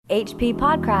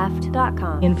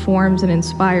hppodcraft.com. Informs and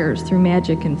inspires through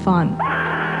magic and fun.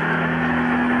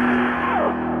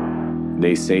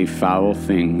 They say foul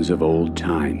things of old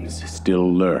times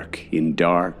still lurk in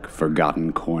dark,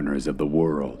 forgotten corners of the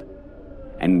world,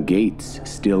 and gates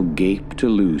still gape to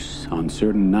loose on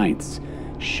certain nights,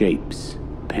 shapes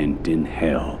pent in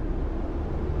hell.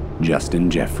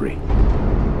 Justin Jeffrey.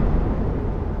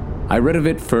 I read of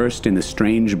it first in the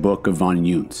strange book of von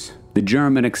Juntz, the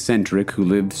German eccentric who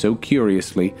lived so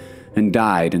curiously and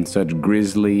died in such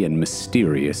grisly and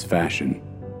mysterious fashion.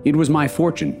 It was my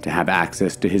fortune to have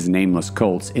access to his nameless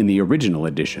cults in the original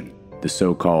edition, the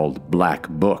so-called Black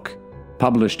Book,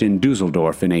 published in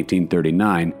Dusseldorf in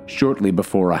 1839, shortly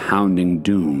before a hounding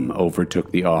doom overtook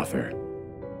the author.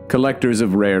 Collectors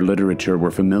of rare literature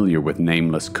were familiar with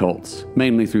nameless cults,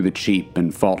 mainly through the cheap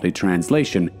and faulty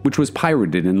translation, which was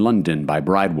pirated in London by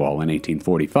Bridewell in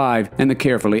 1845, and the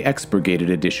carefully expurgated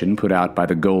edition put out by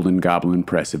the Golden Goblin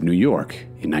Press of New York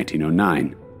in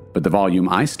 1909. But the volume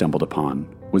I stumbled upon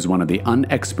was one of the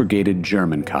unexpurgated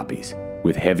German copies,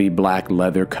 with heavy black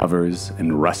leather covers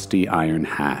and rusty iron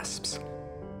hasps.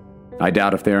 I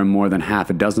doubt if there are more than half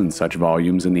a dozen such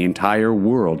volumes in the entire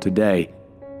world today,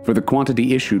 for the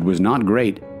quantity issued was not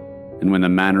great, and when the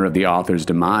manner of the author's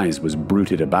demise was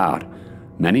bruited about,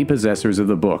 many possessors of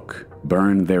the book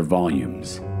burned their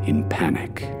volumes in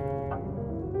panic.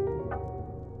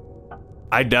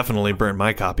 I definitely burnt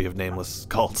my copy of Nameless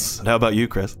Cults. How about you,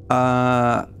 Chris?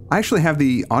 I actually have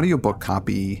the audiobook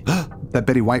copy that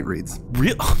Betty White reads.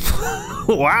 Real?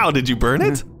 Wow, did you burn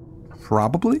it?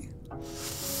 Probably.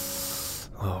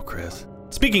 Oh, Chris.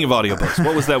 Speaking of audiobooks,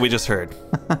 what was that we just heard?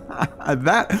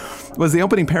 That was the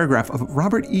opening paragraph of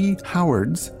Robert E.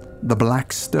 Howard's The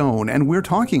Black Stone, and we're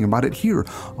talking about it here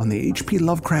on the H.P.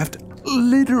 Lovecraft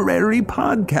Literary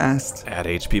Podcast. At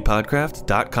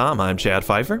hppodcraft.com. I'm Chad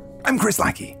Pfeiffer. I'm Chris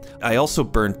Lackey. I also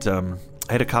burnt, I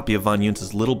had a copy of von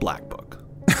Juntz's Little Black Book.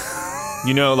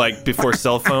 You know, like before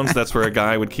cell phones, that's where a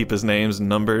guy would keep his names and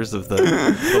numbers of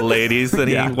the ladies that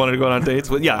he wanted to go on dates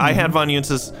with. Yeah, I had von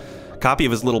Juntz's copy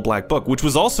of his Little Black Book, which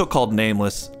was also called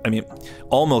Nameless. I mean,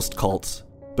 almost cults,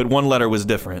 but one letter was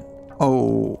different.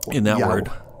 Oh, in that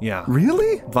word. Yeah.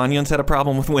 Really? Von Juntz had a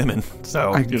problem with women,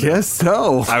 so I guess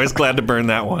so. I was glad to burn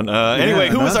that one. Anyway,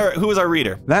 who was our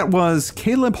reader? That was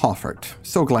Caleb Hoffert.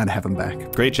 So glad to have him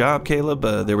back. Great job, Caleb.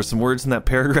 There were some words in that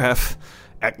paragraph,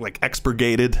 like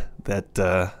expurgated.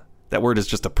 That word is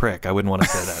just a prick. I wouldn't want to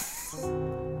say that.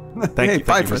 Thank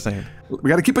you for saying. We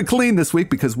got to keep it clean this week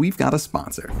because we've got a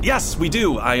sponsor. Yes, we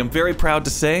do. I am very proud to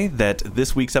say that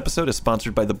this week's episode is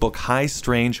sponsored by the book High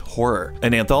Strange Horror,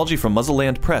 an anthology from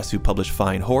Muzzleland Press, who publish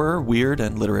fine horror, weird,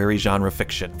 and literary genre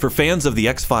fiction. For fans of The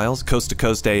X-Files, Coast to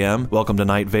Coast AM, Welcome to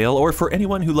Night Vale, or for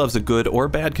anyone who loves a good or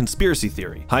bad conspiracy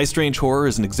theory, High Strange Horror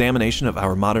is an examination of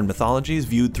our modern mythologies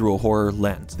viewed through a horror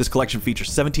lens. This collection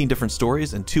features 17 different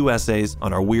stories and 2 essays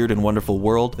on our weird and wonderful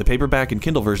world. The paperback and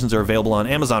Kindle versions are available on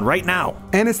Amazon right now.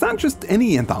 And it's not just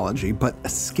any anthology, but a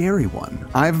scary one.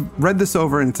 I've read this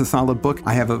over and it's a solid book.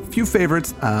 I have a few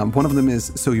favorites. One of them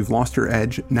is So You've Lost Your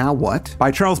Edge, Now What?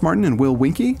 By Charles Martin and Will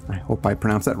Winkie. I hope I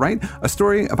pronounced that right. A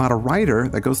story about a writer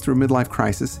that goes through a midlife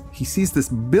crisis. He sees this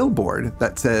billboard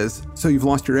that says, So you've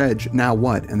lost your edge, now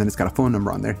what? And then it's got a phone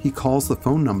number on there. He calls the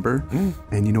phone number,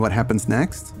 and you know what happens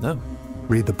next? No.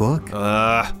 Read the book.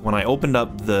 When I opened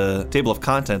up the table of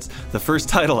contents, the first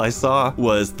title I saw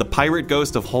was The Pirate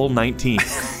Ghost of Hole 19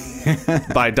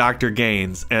 by Dr.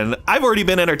 Gaines. And I've already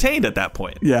been entertained at that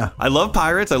point. Yeah. I love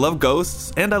pirates, I love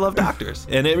ghosts, and I love doctors.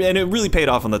 And it really paid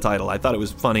off on the title. I thought it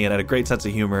was funny and had a great sense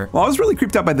of humor. Well, I was really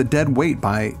creeped out by The Dead Weight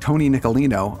by Tony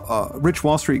Nicolino. A rich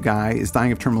Wall Street guy is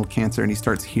dying of terminal cancer and he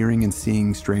starts hearing and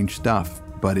seeing strange stuff.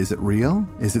 But is it real?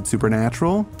 Is it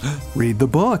supernatural? Read the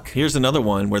book. Here's another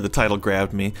one where the title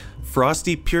grabbed me.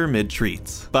 Frosty Pyramid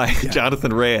Treats by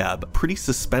Jonathan Rahab. Pretty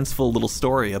suspenseful little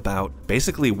story about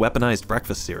basically weaponized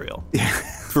breakfast cereal.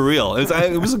 For real.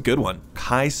 It was a good one.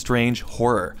 High Strange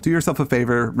Horror. Do yourself a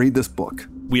favor, read this book.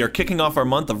 We are kicking off our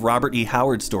month of Robert E.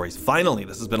 Howard stories. Finally,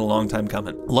 this has been a long time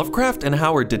coming. Lovecraft and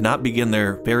Howard did not begin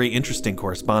their very interesting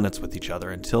correspondence with each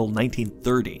other until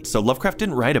 1930. So Lovecraft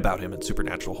didn't write about him in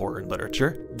supernatural horror and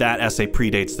literature. That essay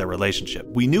predates their relationship.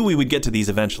 We knew we would get to these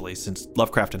eventually, since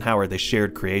Lovecraft and Howard, they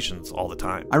shared creations all the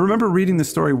time. I remember reading the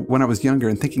story when I was younger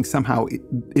and thinking somehow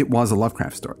it was a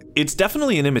Lovecraft story. It's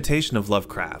definitely an imitation of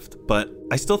Lovecraft, but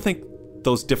I still think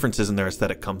those differences in their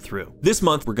aesthetic come through. This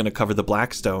month, we're going to cover The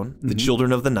Black Stone, The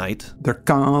Children of the Night. They're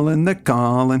calling.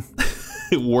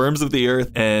 Worms of the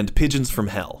Earth, and Pigeons from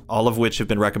Hell, all of which have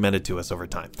been recommended to us over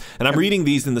time. And I'm reading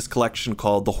these in this collection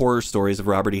called The Horror Stories of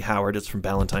Robert E. Howard. It's from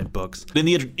Ballantine Books. In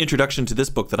the introduction to this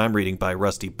book that I'm reading by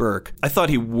Rusty Burke, I thought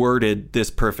he worded this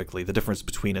perfectly, the difference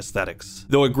between aesthetics.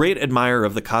 Though a great admirer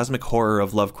of the cosmic horror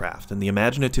of Lovecraft and the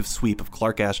imaginative sweep of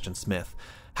Clark Ashton Smith,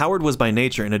 Howard was by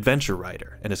nature an adventure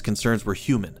writer, and his concerns were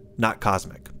human, not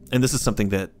cosmic. And this is something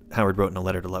that Howard wrote in a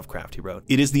letter to Lovecraft. He wrote,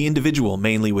 "It is the individual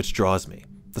mainly which draws me.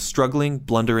 The struggling,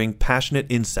 blundering, passionate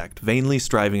insect vainly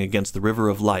striving against the river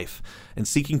of life and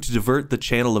seeking to divert the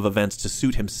channel of events to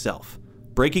suit himself,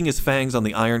 breaking his fangs on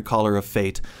the iron collar of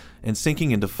fate and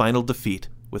sinking into final defeat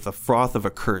with the froth of a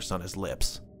curse on his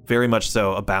lips." Very much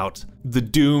so about the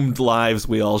doomed lives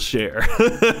we all share.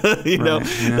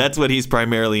 That's what he's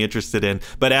primarily interested in,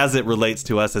 but as it relates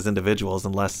to us as individuals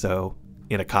and less so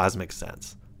in a cosmic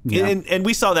sense. Yeah. And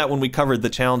we saw that when we covered The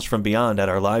Challenge from Beyond at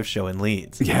our live show in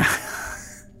Leeds. Yeah.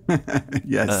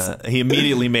 Yes. He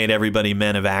immediately made everybody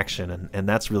men of action, and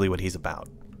that's really what he's about.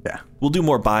 Yeah. We'll do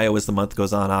more bio as the month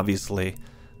goes on, obviously.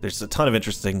 There's a ton of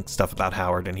interesting stuff about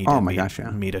Howard, and he did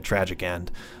meet a tragic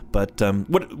end. But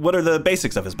what are the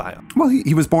basics of his bio? Well,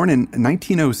 he was born in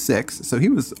 1906, so he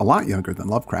was a lot younger than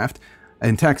Lovecraft,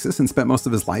 in Texas, and spent most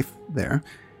of his life there.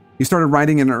 He started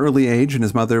writing at an early age, and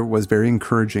his mother was very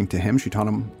encouraging to him. She taught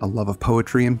him a love of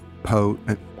poetry and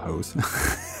pose.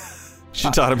 She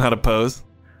taught him how to pose?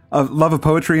 A love of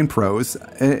poetry and prose.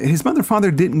 His mother and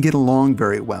father didn't get along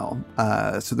very well,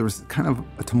 so there was kind of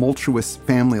a tumultuous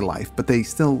family life, but they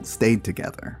still stayed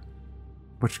together,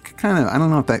 which kind of, I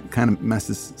don't know if that kind of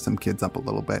messes some kids up a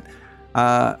little bit.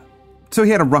 So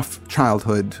he had a rough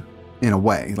childhood in a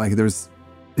way. Like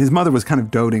his mother was kind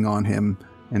of doting on him,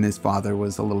 and his father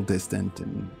was a little distant.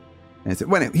 And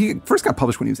when he first got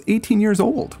published when he was 18 years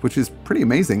old, which is pretty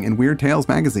amazing, in Weird Tales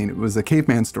magazine. It was a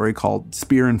caveman story called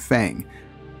Spear and Fang.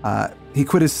 He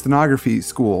quit his stenography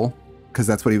school because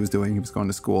that's what he was doing. He was going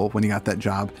to school when he got that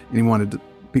job, and he wanted to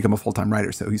become a full-time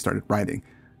writer, so he started writing.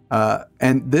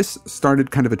 And this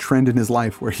started kind of a trend in his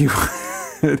life where he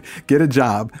would get a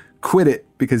job, quit it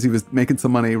because he was making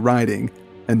some money writing,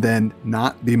 and then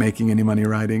not be making any money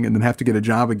writing, and then have to get a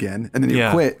job again, and then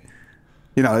he'd quit.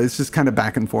 It's just kind of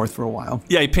back and forth for a while.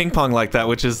 Yeah, he ping-ponged like that,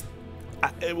 which is...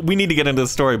 we need to get into the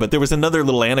story, but there was another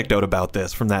little anecdote about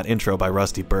this from that intro by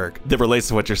Rusty Burke that relates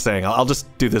to what you're saying. I'll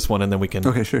just do this one, and then we can...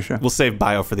 Okay, sure. We'll save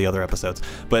bio for the other episodes.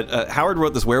 But Howard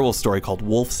wrote this werewolf story called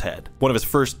Wolf's Head, one of his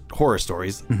first horror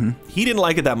stories. Mm-hmm. He didn't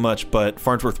like it that much, but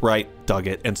Farnsworth Wright dug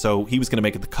it, and so he was going to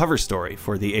make it the cover story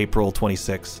for the April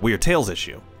 26 Weird Tales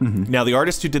issue. Mm-hmm. Now, the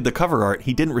artist who did the cover art,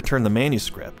 he didn't return the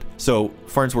manuscript, so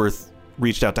Farnsworth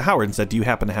reached out to Howard and said, "Do you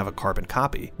happen to have a carbon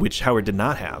copy?" Which Howard did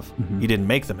not have. Mm-hmm. He didn't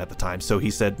make them at the time. So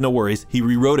he said, no worries. He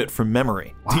rewrote it from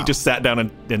memory. Wow. He just sat down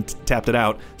and tapped it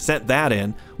out, sent that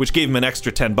in, which gave him an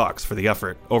extra $10 for the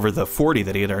effort over the $40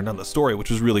 that he had earned on the story, which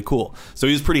was really cool. So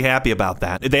he was pretty happy about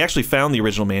that. They actually found the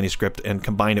original manuscript and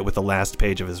combined it with the last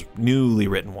page of his newly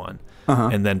written one,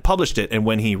 and then published it. And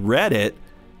when he read it,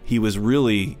 he was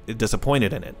really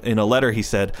disappointed in it. In a letter, he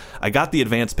said, "I got the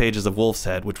advanced pages of Wolf's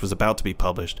Head, which was about to be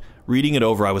published. Reading it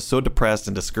over, I was so depressed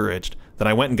and discouraged that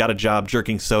I went and got a job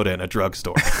jerking soda in a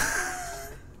drugstore."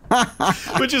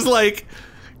 Which is like,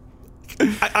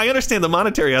 I understand the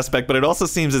monetary aspect, but it also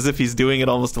seems as if he's doing it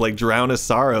almost to like drown his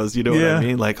sorrows. You know what I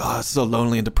mean? Like, oh, I was so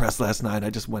lonely and depressed last night. I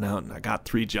just went out and I got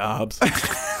 3 jobs.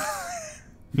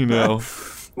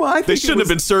 Well, I think they shouldn't have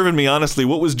been serving me, honestly.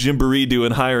 What was Jim Baree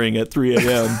doing hiring at 3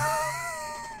 a.m.?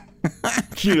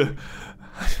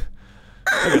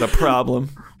 I got a problem.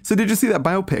 So did you see that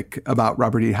biopic about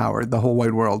Robert E. Howard, The Whole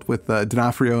Wide World, with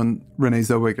D'Onofrio and Renee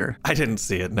Zellweger? I didn't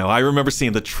see it, no. I remember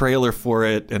seeing the trailer for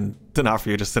it and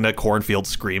D'Onofrio just in a cornfield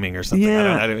screaming or something.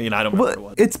 Yeah. I don't remember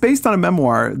what. It's based on a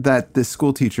memoir that this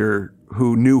school teacher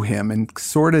who knew him and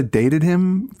sort of dated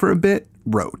him for a bit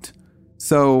wrote.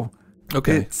 So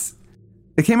okay.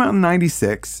 It came out in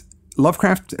 96.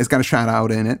 Lovecraft has got a shout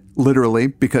out in it, literally,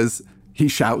 because he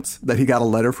shouts that he got a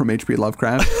letter from H.P.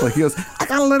 Lovecraft. Like he goes, "I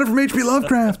got a letter from H.P.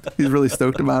 Lovecraft." He's really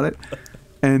stoked about it.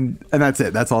 And that's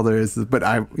it. That's all there is. But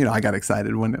I got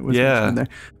excited when it was mentioned there.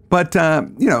 But,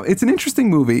 it's an interesting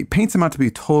movie. Paints him out to be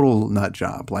a total nut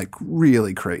job, like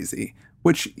really crazy,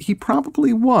 which he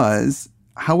probably was.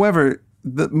 However,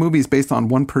 the movie is based on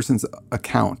one person's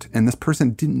account, and this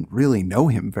person didn't really know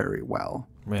him very well.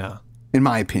 Yeah. In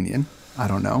my opinion. I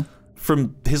don't know.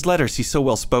 From his letters, he's so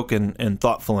well-spoken and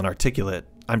thoughtful and articulate.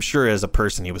 I'm sure as a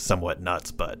person he was somewhat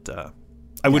nuts, but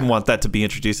I wouldn't want that to be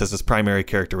introduced as his primary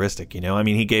characteristic, I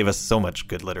mean, he gave us so much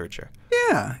good literature.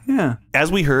 Yeah.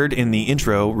 As we heard in the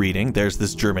intro reading, there's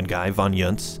this German guy, von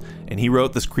Juntz, and he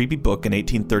wrote this creepy book in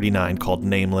 1839 called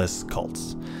Nameless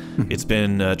Cults. It's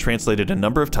been translated a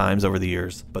number of times over the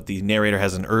years, but the narrator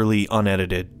has an early,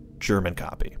 unedited German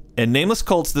copy. And Nameless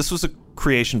Cults, this was a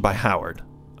creation by Howard.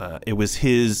 It was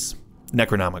his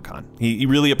Necronomicon. He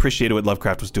really appreciated what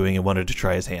Lovecraft was doing and wanted to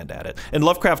try his hand at it. And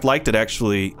Lovecraft liked it,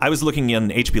 actually. I was looking in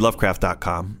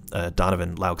hplovecraft.com,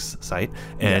 Donovan Lauk's site,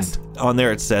 and on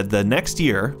there it said the next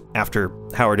year, after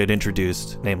Howard had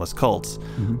introduced Nameless Cults,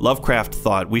 Lovecraft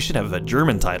thought we should have a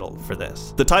German title for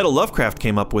this. The title Lovecraft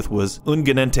came up with was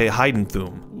Ungenannte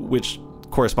Heidentum, which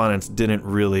correspondents didn't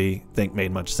really think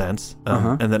made much sense.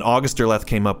 And then August Derleth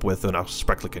came up with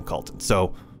Unaussprechlichen Kulten.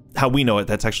 So how we know it,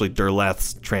 that's actually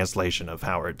Derleth's translation of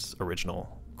Howard's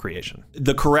original creation.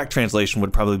 The correct translation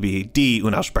would probably be Die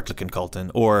Unaussprechlichen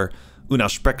Kulten, or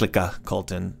Unaussprechliche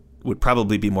Kulten would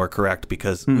probably be more correct,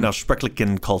 because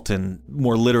Unaussprechlichen Kulten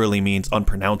more literally means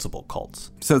unpronounceable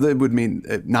cults. So that would mean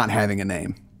not having a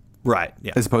name. Right,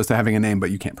 yeah. As opposed to having a name,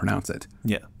 but you can't pronounce it.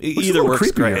 Yeah. Either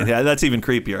works creepier. great. Yeah, that's even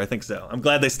creepier. I think so. I'm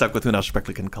glad they stuck with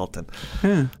Unaussprechlichen Kulten.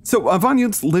 Yeah. So von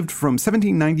Juntz lived from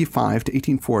 1795 to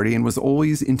 1840 and was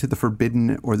always into the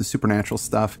forbidden or the supernatural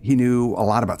stuff. He knew a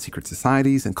lot about secret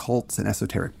societies and cults and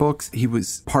esoteric books. He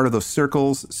was part of those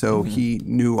circles, so he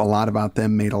knew a lot about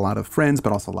them, made a lot of friends,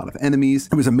 but also a lot of enemies.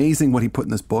 It was amazing what he put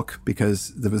in this book,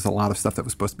 because there was a lot of stuff that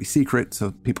was supposed to be secret, so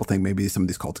people think maybe some of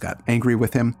these cults got angry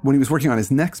with him. When he was working on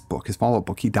his next book, his follow-up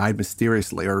book, he died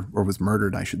mysteriously, or was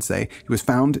murdered, I should say. He was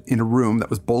found in a room that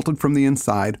was bolted from the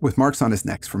inside with marks on his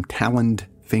neck from taloned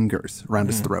fingers around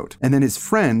his throat. And then his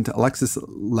friend, Alexis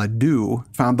Ladoux,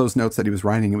 found those notes that he was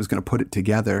writing and was going to put it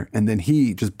together. And then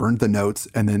he just burned the notes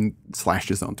and then slashed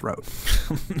his own throat.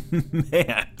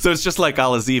 Man. So it's just like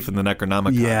Al-Azif in the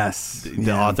Necronomicon. Yes.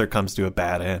 The author comes to a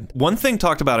bad end. One thing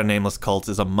talked about in Nameless Cults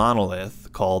is a monolith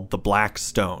called the Black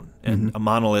Stone. And a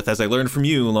monolith, as I learned from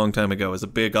you a long time ago, is a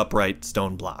big upright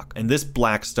stone block. And this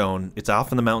black stone, it's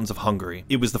off in the mountains of Hungary.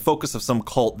 It was the focus of some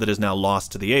cult that is now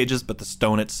lost to the ages, but the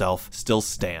stone itself still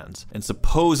stands. And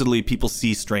supposedly people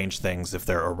see strange things if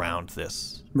they're around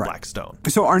this black stone.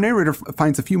 So our narrator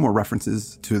finds a few more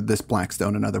references to this black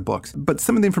stone in other books, but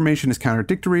some of the information is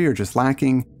contradictory or just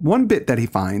lacking. One bit that he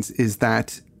finds is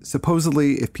that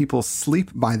supposedly, if people sleep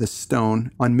by the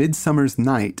stone on Midsummer's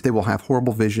Night, they will have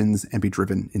horrible visions and be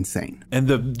driven insane. And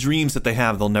the dreams that they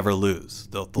have, they'll never lose.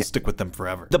 They'll stick with them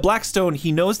forever. The Black Stone,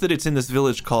 he knows that it's in this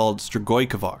village called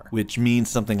Strigojkovar, which means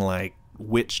something like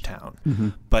Witch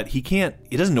Town. But he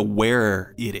doesn't know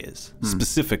where it is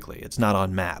specifically. It's not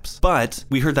on maps. But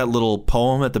we heard that little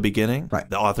poem at the beginning,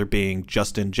 the author being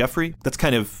Justin Jeffrey. That's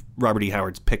kind of Robert E.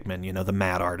 Howard's Pickman, the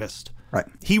mad artist. Right.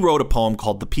 He wrote a poem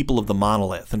called The People of the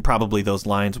Monolith, and probably those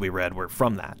lines we read were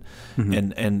from that.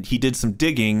 And he did some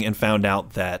digging and found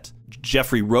out that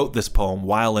Jeffrey wrote this poem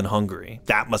while in Hungary.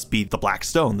 That must be the Black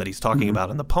Stone that he's talking about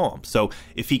in the poem. So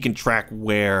if he can track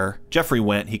where Jeffrey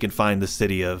went, he can find the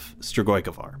city of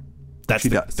Strigojkovar. That's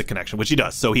the connection, which he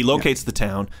does. So he locates the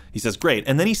town. He says, great.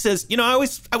 And then he says, I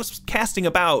was casting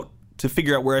about to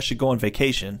figure out where I should go on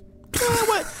vacation.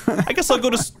 I guess I'll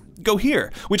go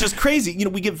here, which is crazy.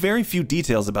 We get very few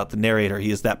details about the narrator.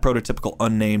 He is that prototypical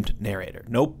unnamed narrator.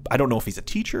 Nope. I don't know if he's a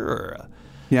teacher or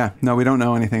Yeah, no, we don't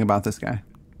know anything about this guy.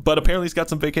 But apparently he's got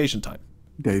some vacation time.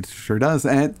 It sure does.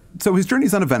 And so his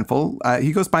journey's uneventful.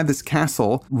 He goes by this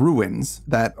castle ruins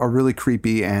that are really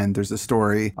creepy, and there's a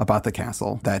story about the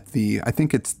castle that I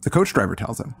think it's the coach driver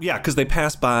tells him. Yeah, because they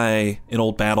pass by an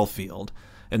old battlefield.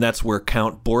 And that's where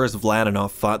Count Boris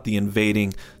Vladinov fought the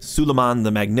invading Suleiman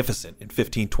the Magnificent in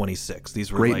 1526.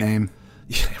 These were great name.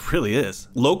 Yeah, it really is.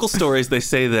 Local stories, they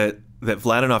say that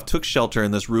Vladinov took shelter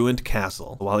in this ruined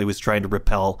castle while he was trying to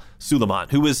repel Suleiman,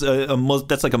 who was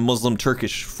that's like a Muslim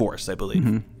Turkish force, I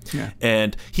believe. Yeah.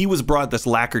 And he was brought this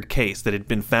lacquered case that had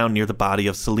been found near the body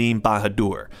of Selim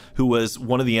Bahadur, who was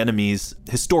one of the enemy's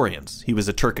historians. He was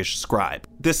a Turkish scribe.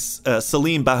 This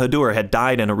Selim Bahadur had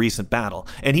died in a recent battle,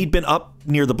 and he'd been up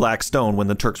near the Black Stone when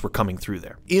the Turks were coming through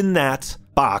there. In that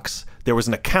box, there was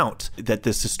an account that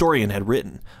this historian had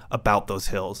written about those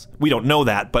hills. We don't know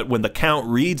that, but when the Count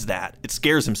reads that, it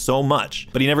scares him so much.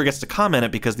 But he never gets to comment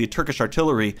it because the Turkish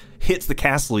artillery hits the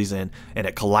castle he's in, and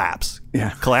it collapses.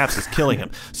 Yeah. Collapses, killing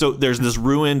him. So there's this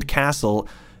ruined castle,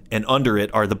 and under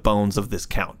it are the bones of this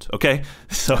Count, okay?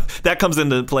 So that comes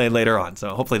into play later on, so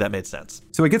hopefully that made sense.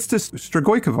 So he gets to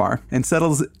Strigojkovar and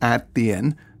settles at the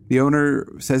inn. The owner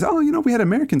says, we had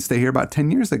Americans stay here about 10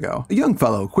 years ago. A young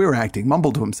fellow, queer acting,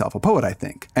 mumbled to himself, a poet, I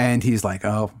think. And he's like,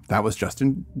 oh, that was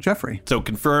Justin Jeffrey. So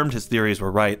confirmed, his theories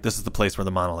were right. This is the place where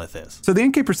the monolith is. So the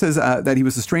innkeeper says that he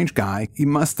was a strange guy. He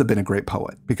must have been a great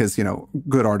poet because,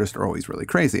 good artists are always really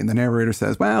crazy. And the narrator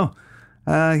says,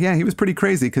 he was pretty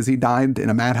crazy because he died in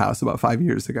a madhouse about 5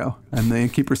 years ago. And the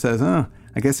innkeeper says,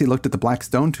 I guess he looked at the black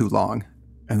stone too long.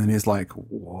 And then he's like,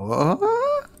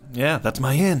 what? Yeah, that's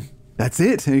my inn. That's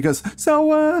it. And he goes,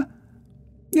 so,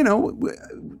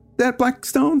 that black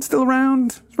stone still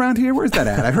around here? Where's that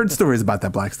at? I've heard stories about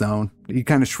that black stone. He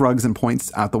kind of shrugs and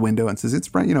points out the window and says, it's,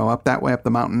 up that way up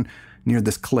the mountain near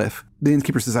this cliff. The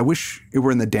innkeeper says, I wish it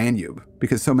were in the Danube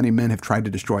because so many men have tried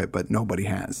to destroy it, but nobody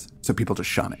has. So people just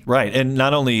shun it. Right. And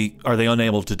not only are they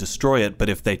unable to destroy it, but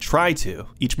if they try to,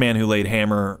 each man who laid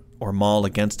hammer or maul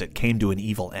against it came to an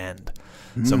evil end.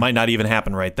 So it might not even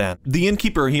happen right then. The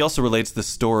innkeeper, he also relates this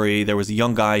story. There was a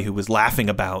young guy who was laughing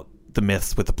about the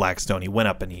myths with the black stone. He went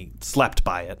up and he slept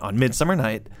by it on Midsummer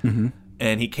Night.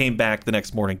 And he came back the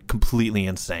next morning completely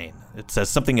insane. It says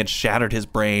something had shattered his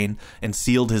brain and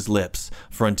sealed his lips,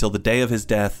 for until the day of his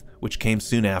death, which came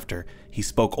soon after, he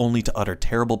spoke only to utter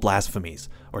terrible blasphemies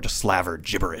or to slaver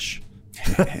gibberish.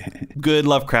 Good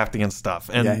Lovecraftian stuff.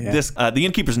 And this the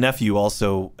innkeeper's nephew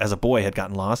also, as a boy, had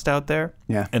gotten lost out there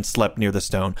and slept near the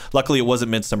stone. Luckily, it wasn't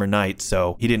Midsummer Night,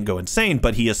 so he didn't go insane,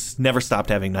 but he has never stopped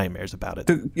having nightmares about it.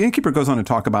 The innkeeper goes on to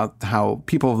talk about how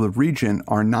people of the region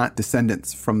are not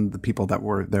descendants from the people that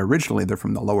were there originally. They're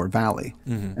from the lower valley,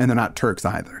 and they're not Turks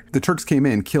either. The Turks came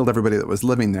in, killed everybody that was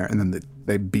living there, and then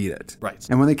they beat it. Right.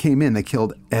 And when they came in, they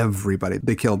killed everybody.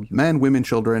 They killed men, women,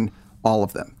 children, all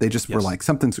of them. They just were like,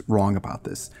 something's wrong about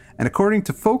this. And according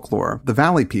to folklore, the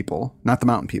valley people, not the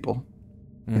mountain people,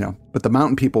 but the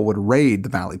mountain people would raid the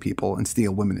valley people and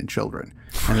steal women and children.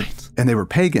 And they were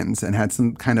pagans and had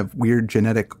some kind of weird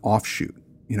genetic offshoot.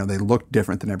 They looked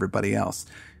different than everybody else.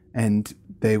 And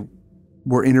they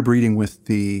were interbreeding with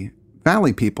the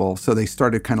valley people, so they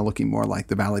started kind of looking more like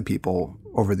the valley people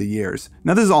over the years.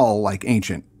 Now, this is all like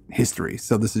ancient history,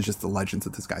 so this is just the legends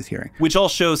that this guy's hearing. Which all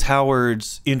shows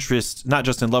Howard's interest, not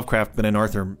just in Lovecraft, but in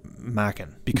Arthur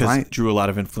Machen, because it drew a lot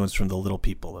of influence from the little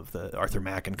people of the Arthur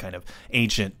Machen kind of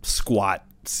ancient, squat,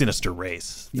 sinister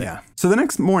race. Yeah. So the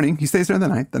next morning, he stays there the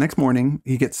night. The next morning,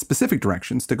 he gets specific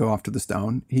directions to go off to the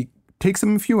stone. He takes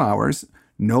him a few hours.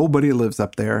 Nobody lives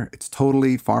up there. It's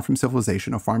totally far from civilization,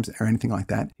 no farms or anything like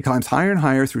that. He climbs higher and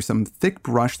higher through some thick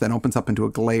brush that opens up into a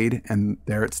glade, and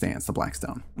there it stands, the black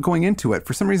stone. Going into it,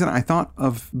 for some reason, I thought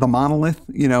of the monolith,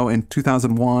 in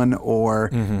 2001,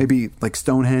 or maybe like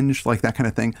Stonehenge, like that kind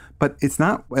of thing. But it's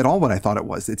not at all what I thought it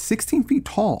was. It's 16 feet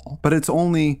tall, but it's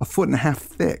only 1.5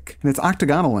 feet thick, and it's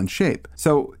octagonal in shape.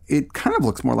 So it kind of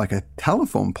looks more like a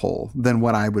telephone pole than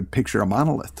what I would picture a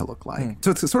monolith to look like.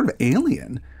 So it's a sort of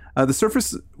alien. The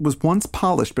surface was once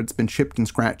polished, but it's been chipped and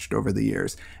scratched over the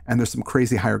years. And there's some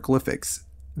crazy hieroglyphics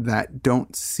that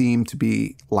don't seem to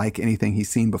be like anything he's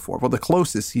seen before. Well, the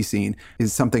closest he's seen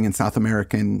is something in South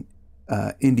American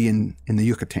Indian in the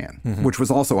Yucatan, which was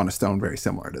also on a stone very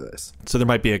similar to this. So there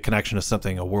might be a connection to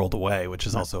something a world away, which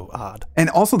is also odd. And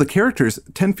also the characters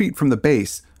 10 feet from the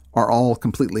base are all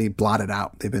completely blotted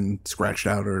out. They've been scratched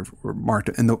out or marked.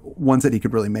 And the ones that he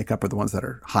could really make up are the ones that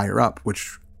are higher up,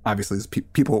 which obviously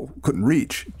people couldn't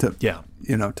reach to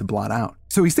blot out.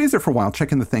 So he stays there for a while,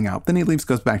 checking the thing out. Then he leaves,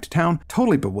 goes back to town,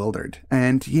 totally bewildered.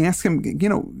 And he asks him,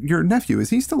 your nephew, is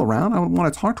he still around? I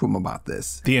want to talk to him about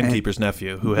this. The innkeeper's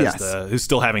nephew, who has who's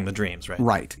still having the dreams, right?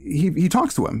 Right. He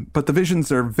talks to him, but the visions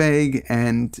are vague,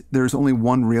 and there's only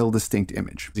one real distinct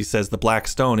image. He says the black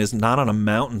stone is not on a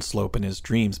mountain slope in his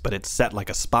dreams, but it's set like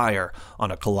a spire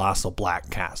on a colossal black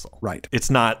castle. Right. It's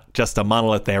not just a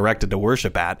monolith they erected to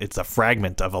worship at. It's a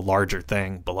fragment of a larger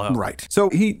thing below. Right. So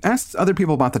he asks other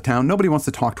people about the town. Nobody wants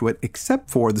to talk to it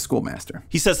except for the schoolmaster.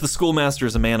 He says the schoolmaster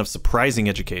is a man of surprising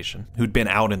education who'd been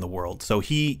out in the world, so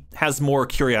he has more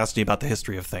curiosity about the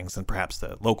history of things than perhaps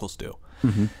the locals do.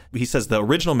 He says the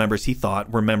original members, he thought,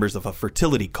 were members of a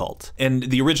fertility cult. And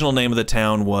the original name of the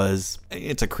town was,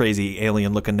 it's a crazy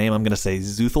alien-looking name, I'm going to say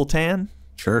Zutheltan.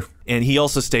 Sure. And he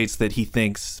also states that he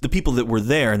thinks the people that were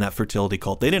there in that fertility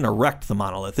cult, they didn't erect the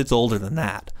monolith. It's older than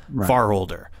that, far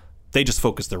older. They just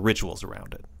focused their rituals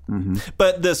around it.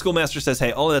 But the schoolmaster says,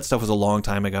 hey, all of that stuff was a long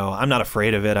time ago. I'm not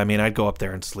afraid of it. I mean, I'd go up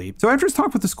there and sleep. So after his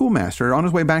talk with the schoolmaster, on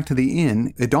his way back to the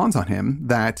inn, it dawns on him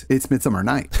that it's Midsummer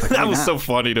Night. Like, that was so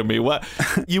funny to me. What?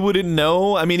 You wouldn't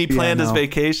know? I mean, he planned his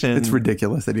vacation. It's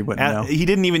ridiculous that he wouldn't know. He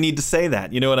didn't even need to say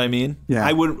that. You know what I mean? Yeah.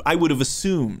 I would have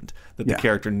assumed that the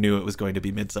character knew it was going to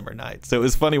be Midsummer Night. So it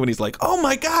was funny when he's like, oh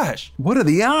my gosh. What are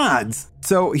the odds?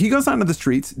 So he goes out into the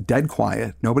streets, dead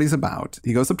quiet. Nobody's about.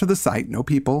 He goes up to the site. No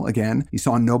people. Again, he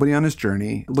saw nobody on his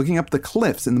journey. Looking up the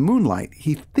cliffs in the moonlight,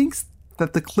 he thinks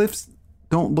that the cliffs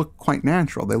don't look quite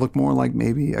natural. They look more like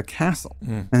maybe a castle.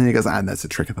 And then he goes, that's a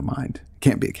trick of the mind.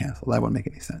 Can't be a castle. That wouldn't make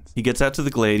any sense. He gets out to the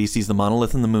glade. He sees the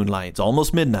monolith in the moonlight. It's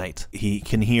almost midnight. He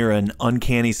can hear an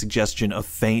uncanny suggestion of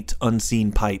faint,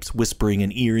 unseen pipes whispering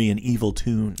an eerie and evil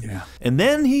tune. Yeah. And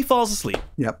then he falls asleep.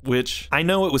 Yep. Which I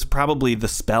know it was probably the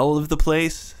spell of the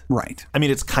place. Right. I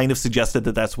mean, it's kind of suggested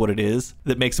that that's what it is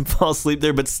that makes him fall asleep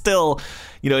there. But still,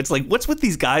 it's like, what's with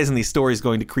these guys in these stories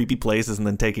going to creepy places and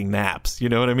then taking naps? You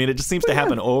know what I mean? It just seems to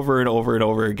happen over and over and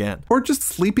over again. Or just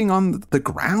sleeping on the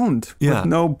ground with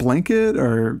no blanket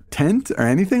or tent or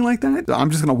anything like that.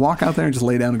 I'm just going to walk out there and just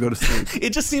lay down and go to sleep.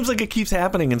 It just seems like it keeps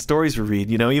happening in stories we read,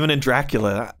 even in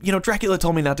Dracula. Dracula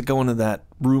told me not to go into that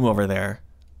room over there.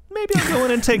 Maybe I'll go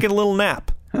in and take a little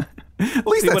nap. At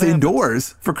least that's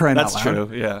indoors, for crying out loud. That's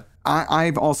true, yeah.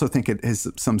 I also think it is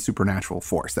some supernatural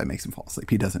force that makes him fall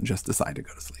asleep. He doesn't just decide to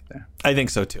go to sleep there. I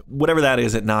think so, too. Whatever that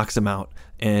is, it knocks him out,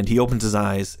 and he opens his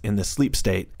eyes in this sleep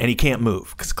state, and he can't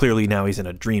move, because clearly now he's in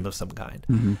a dream of some kind.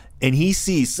 Mm-hmm. And he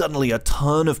sees suddenly a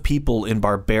ton of people in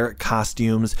barbaric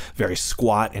costumes, very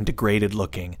squat and degraded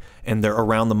looking, and they're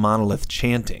around the monolith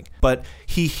chanting. But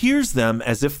he hears them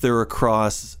as if they're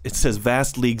across, it says,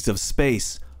 vast leagues of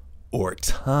space or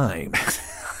time.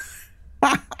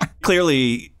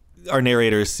 Clearly, our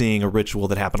narrator is seeing a ritual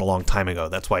that happened a long time ago.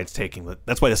 That's why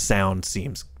that's why the sound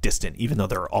seems distant, even though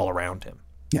they're all around him.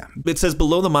 Yeah. It says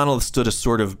below the monolith stood a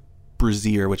sort of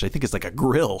brazier, which I think is like a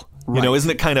grill. Right. Isn't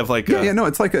it kind of like no,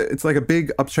 it's like a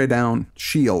big upside down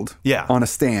shield on a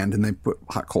stand, and they put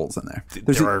hot coals in there.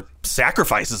 There are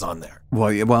sacrifices on there.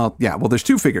 Well, there's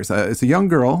two figures. It's a young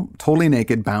girl, totally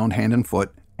naked, bound hand and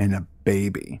foot, and a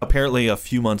baby. Apparently a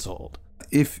few months old.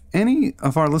 If any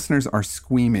of our listeners are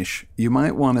squeamish, you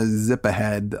might want to zip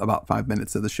ahead about 5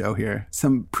 minutes of the show here.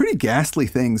 Some pretty ghastly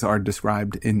things are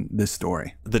described in this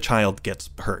story. The child gets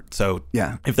hurt, so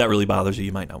yeah. If that really bothers you,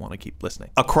 you might not want to keep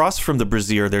listening. Across from the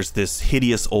brazier, there's this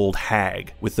hideous old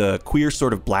hag with a queer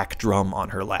sort of black drum on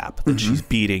her lap that she's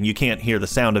beating. You can't hear the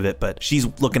sound of it, but she's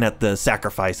looking at the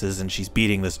sacrifices and she's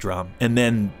beating this drum. And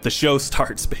then the show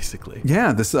starts, basically.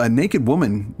 Yeah, this naked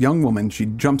woman, young woman, she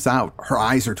jumps out. Her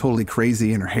eyes are totally crazy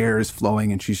and her hair is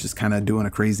flowing and she's just kind of doing a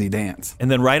crazy dance.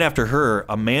 And then right after her,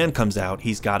 a man comes out.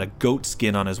 He's got a goat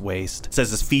skin on his waist. It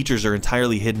says his features are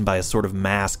entirely hidden by a sort of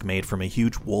mask made from a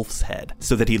huge wolf's head,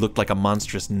 so that he looked like a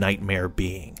monstrous nightmare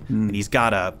being. And he's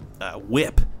got a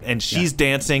whip, and she's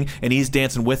dancing, and he's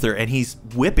dancing with her, and he's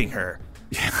whipping her.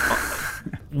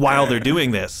 While they're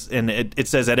doing this. And it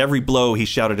says at every blow he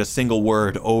shouted a single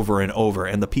word over and over,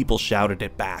 and the people shouted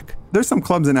it back. There's some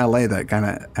clubs in LA that kind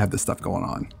of have this stuff going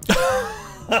on.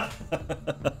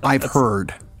 I've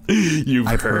heard.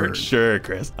 I've heard. Sure,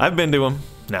 Chris. I've been to them.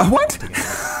 No. What?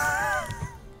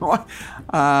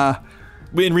 What?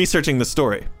 In researching the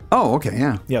story. Oh, okay,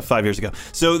 yeah. Yeah, 5 years ago.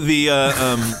 So the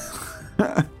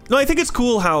no, I think it's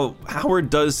cool how Howard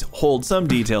does hold some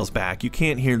details back. You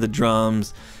can't hear the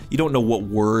drums. You don't know what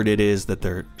word it is that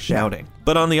they're shouting. Yeah.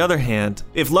 But on the other hand,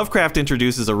 if Lovecraft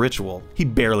introduces a ritual, he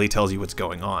barely tells you what's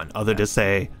going on, other to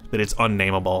say that it's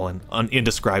unnameable and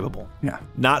indescribable. Yeah.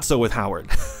 Not so with Howard.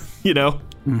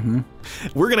 Mm-hmm.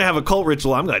 We're going to have a cult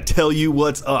ritual. I'm going to tell you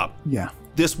what's up. Yeah.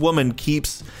 This woman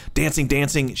keeps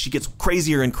dancing. She gets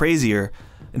crazier and crazier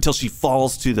until she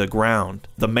falls to the ground.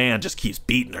 The man just keeps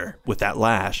beating her with that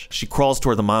lash. She crawls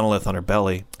toward the monolith on her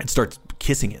belly and starts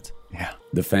kissing it. Yeah.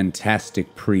 The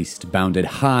fantastic priest bounded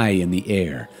high in the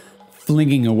air,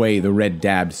 flinging away the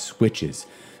red-dabbed switches,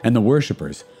 and the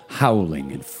worshippers,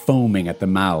 howling and foaming at the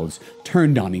mouths,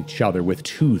 turned on each other with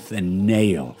tooth and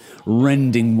nail,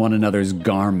 rending one another's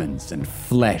garments and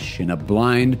flesh in a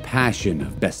blind passion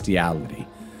of bestiality.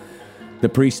 The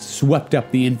priest swept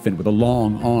up the infant with a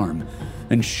long arm,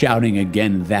 and shouting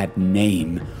again that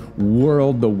name,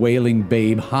 whirled the wailing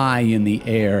babe high in the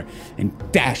air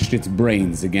and dashed its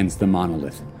brains against the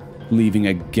monolith, leaving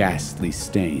a ghastly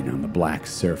stain on the black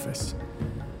surface.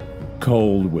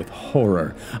 Cold with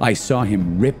horror, I saw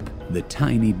him rip the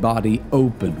tiny body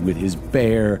open with his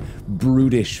bare,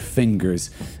 brutish fingers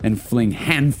and fling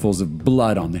handfuls of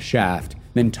blood on the shaft,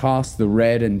 then toss the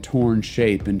red and torn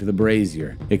shape into the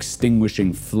brazier,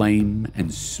 extinguishing flame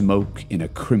and smoke in a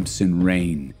crimson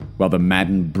rain, while the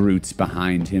maddened brutes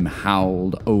behind him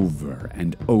howled over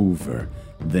and over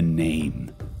the name.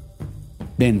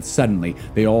 Then suddenly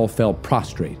they all fell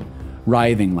prostrate,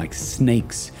 writhing like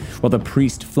snakes, while the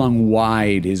priest flung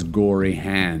wide his gory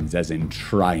hands as in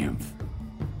triumph.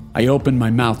 I opened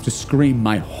my mouth to scream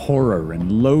my horror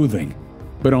and loathing,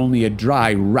 but only a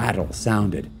dry rattle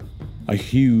sounded. A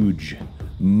huge,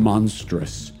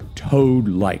 monstrous,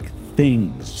 toad-like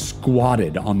thing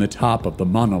squatted on the top of the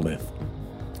monolith.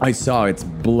 I saw its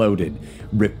bloated,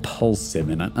 repulsive,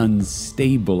 and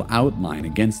unstable outline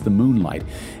against the moonlight,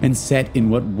 and set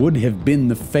in what would have been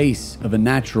the face of a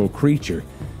natural creature,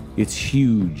 its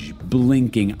huge,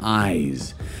 blinking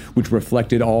eyes, which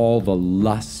reflected all the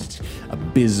lust,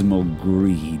 abysmal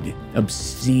greed,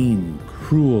 obscene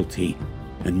cruelty,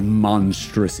 and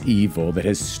monstrous evil that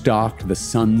has stalked the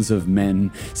sons of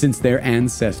men since their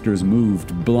ancestors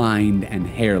moved blind and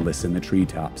hairless in the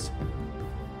treetops.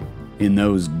 In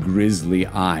those grisly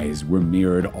eyes were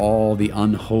mirrored all the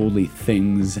unholy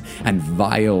things and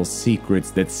vile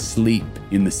secrets that sleep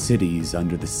in the cities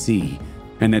under the sea,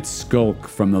 and that skulk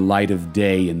from the light of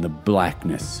day in the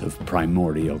blackness of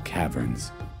primordial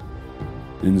caverns.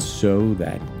 And so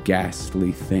that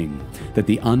ghastly thing that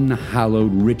the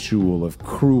unhallowed ritual of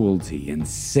cruelty and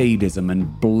sadism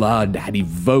and blood had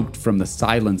evoked from the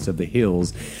silence of the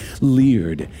hills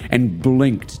leered and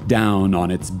blinked down on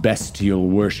its bestial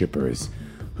worshippers,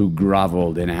 who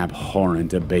groveled in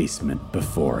abhorrent abasement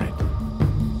before it.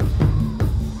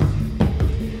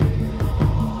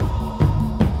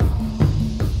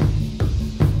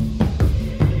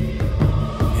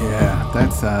 Yeah,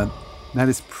 that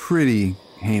is pretty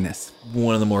heinous.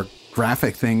 One of the more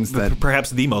graphic things that perhaps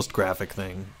the most graphic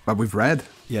thing we've read.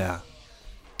 Yeah.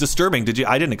 Disturbing.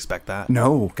 I didn't expect that.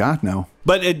 No, God, no.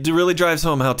 But it really drives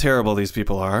home how terrible these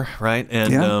people are, right?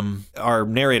 And our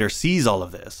narrator sees all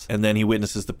of this, and then he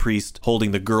witnesses the priest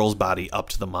holding the girl's body up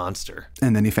to the monster.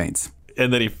 And then he faints.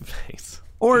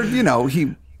 Or,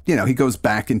 he goes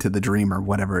back into the dream or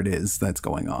whatever it is that's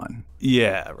going on.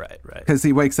 Yeah, right. Because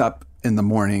he wakes up in the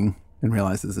morning and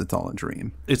realizes it's all a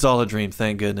dream. It's all a dream,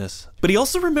 thank goodness. But he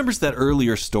also remembers that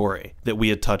earlier story that we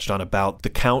had touched on about the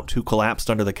count who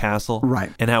collapsed under the castle.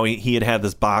 Right. And how he had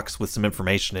this box with some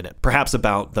information in it, perhaps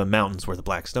about the mountains where the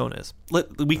Black Stone is.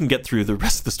 We can get through the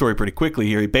rest of the story pretty quickly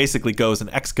here. He basically goes and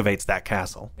excavates that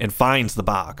castle and finds the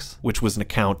box, which was an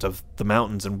account of the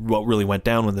mountains and what really went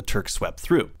down when the Turks swept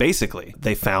through. Basically,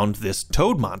 they found this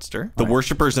toad monster, the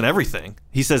worshippers and everything.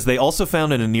 He says they also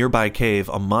found in a nearby cave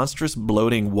a monstrous,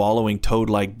 bloating, wallowing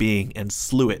toad-like being and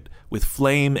slew it with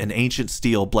flame and ancient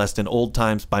steel blessed in old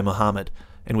times by Muhammad,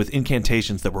 and with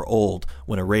incantations that were old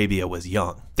when Arabia was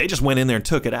young. They just went in there and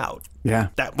took it out. Yeah.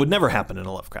 That would never happen in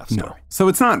a Lovecraft story. No. So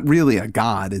it's not really a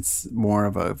god, it's more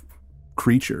of a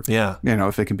creature. Yeah.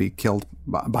 If it can be killed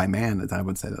by man, I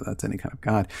would say that that's any kind of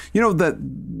god. That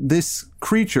this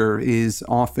creature is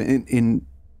often in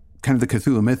kind of the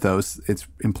Cthulhu mythos, it's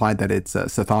implied that it's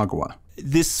Tsathoggua.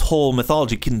 This whole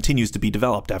mythology continues to be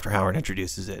developed after Howard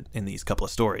introduces it in these couple of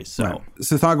stories. So. Right.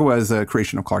 Tsathoggua is a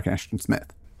creation of Clark Ashton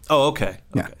Smith. Oh, okay.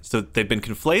 Yeah. So they've been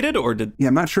conflated, or did... Yeah,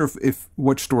 I'm not sure if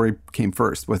which story came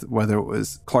first, whether it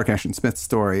was Clark Ashton Smith's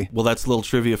story. Well, that's a little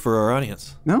trivia for our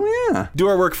audience. Oh, yeah. Do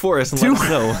our work for us and let us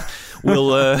know.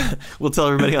 We'll tell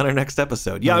everybody on our next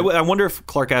episode. Yeah, I wonder if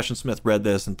Clark Ashton Smith read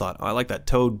this and thought, I like that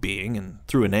toad being, and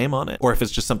threw a name on it, or if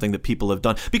it's just something that people have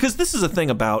done. Because this is a thing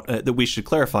about that we should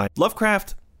clarify.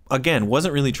 Lovecraft, again,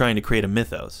 wasn't really trying to create a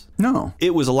mythos. No.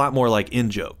 It was a lot more like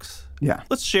in-jokes. Yeah.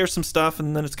 Let's share some stuff,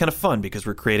 and then it's kind of fun because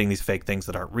we're creating these fake things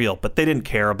that aren't real. But they didn't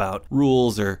care about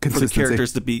rules or for the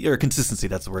characters to be, or consistency,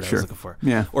 that's the word I was looking for.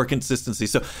 Yeah. Or consistency.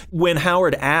 So when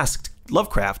Howard asked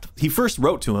Lovecraft, he first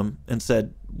wrote to him and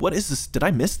said, what is this? Did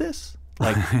I miss this?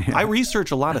 I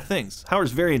research a lot of things.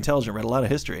 Howard's very intelligent, read a lot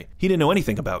of history. He didn't know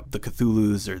anything about the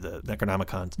Cthulhus or the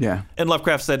Necronomicons. Yeah. And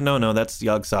Lovecraft said, no, that's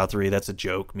Yog-Sothory. That's a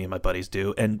joke. Me and my buddies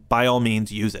do. And by all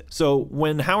means, use it. So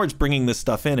when Howard's bringing this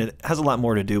stuff in, it has a lot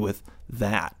more to do with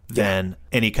that than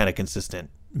any kind of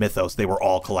consistent mythos they were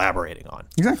all collaborating on.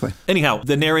 Exactly. Anyhow,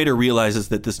 the narrator realizes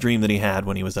that this dream that he had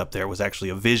when he was up there was actually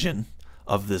a vision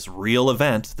of this real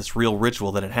event, this real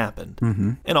ritual that had happened.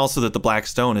 Mm-hmm. And also that the Black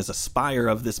Stone is a spire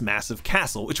of this massive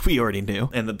castle, which we already knew.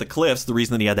 And that the cliffs, the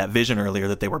reason that he had that vision earlier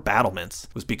that they were battlements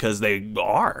was because they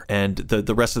are. And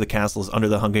the rest of the castle is under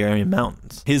the Hungarian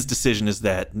mountains. His decision is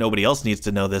that nobody else needs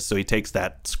to know this, so he takes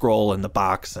that scroll and the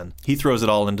box and he throws it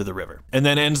all into the river. And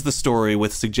then ends the story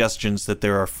with suggestions that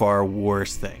there are far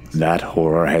worse things. That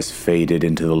horror has faded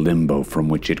into the limbo from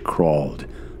which it crawled,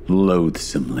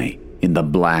 loathsomely, in the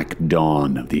black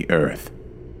dawn of the earth.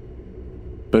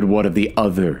 But what of the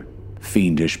other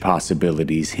fiendish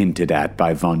possibilities hinted at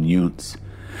by von Juntz?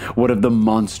 What of the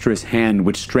monstrous hand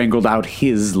which strangled out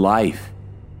his life?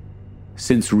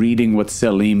 Since reading what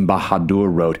Selim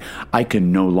Bahadur wrote, I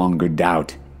can no longer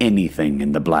doubt anything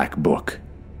in the Black Book.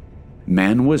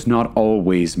 Man was not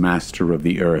always master of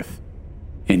the earth,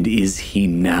 and is he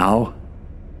now?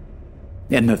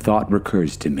 And the thought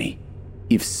recurs to me.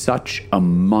 If such a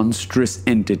monstrous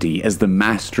entity as the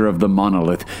Master of the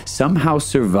Monolith somehow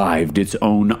survived its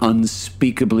own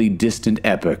unspeakably distant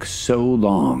epoch so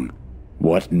long,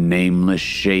 what nameless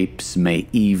shapes may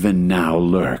even now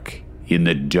lurk in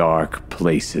the dark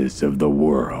places of the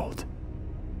world?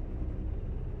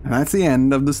 And that's the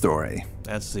end of the story.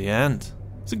 That's the end.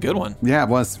 It's a good one. Yeah, it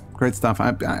was. Great stuff.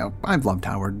 I've loved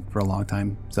Howard for a long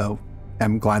time, so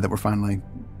I'm glad that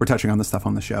we're touching on this stuff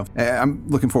on the show. I'm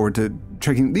looking forward to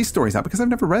checking these stories out because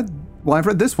I've read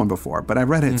this one before, but I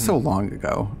read it so long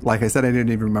ago. Like I said, I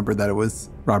didn't even remember that it was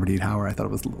Robert E. Howard. I thought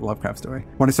it was a Lovecraft story.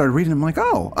 When I started reading, I'm like,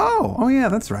 oh yeah,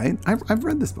 that's right. I've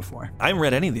read this before. I haven't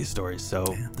read any of these stories, so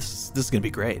this is going to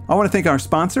be great. I want to thank our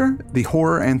sponsor, the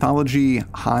horror anthology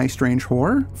High Strange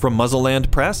Horror. From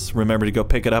Muzzleland Press. Remember to go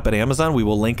pick it up at Amazon. We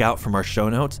will link out from our show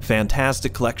notes.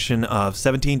 Fantastic collection of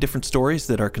 17 different stories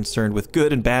that are concerned with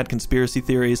good and bad conspiracy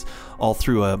theories, all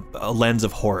through a lens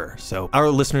of horror. So our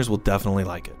listeners will definitely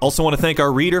like it. Also want to thank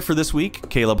our reader for this week,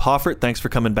 Caleb Hoffert. Thanks for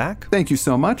coming back. Thank you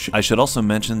so much. I should also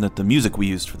mention that the music we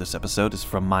used for this episode is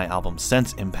from my album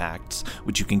Sense Impacts,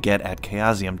 which you can get at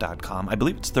chaosium.com. I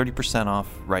believe it's 30% off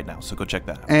right now, so go check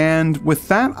that out. And with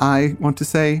that, I want to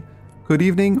say good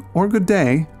evening or good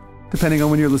day, depending on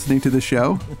when you're listening to the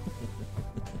show.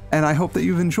 And I hope that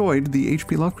you've enjoyed the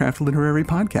H.P. Lovecraft Literary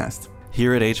Podcast.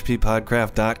 Here at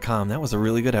hppodcraft.com. That was a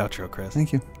really good outro, Chris.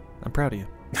 Thank you. I'm proud of you.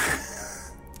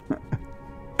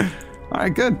 All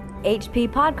right, good.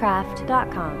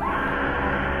 hppodcraft.com.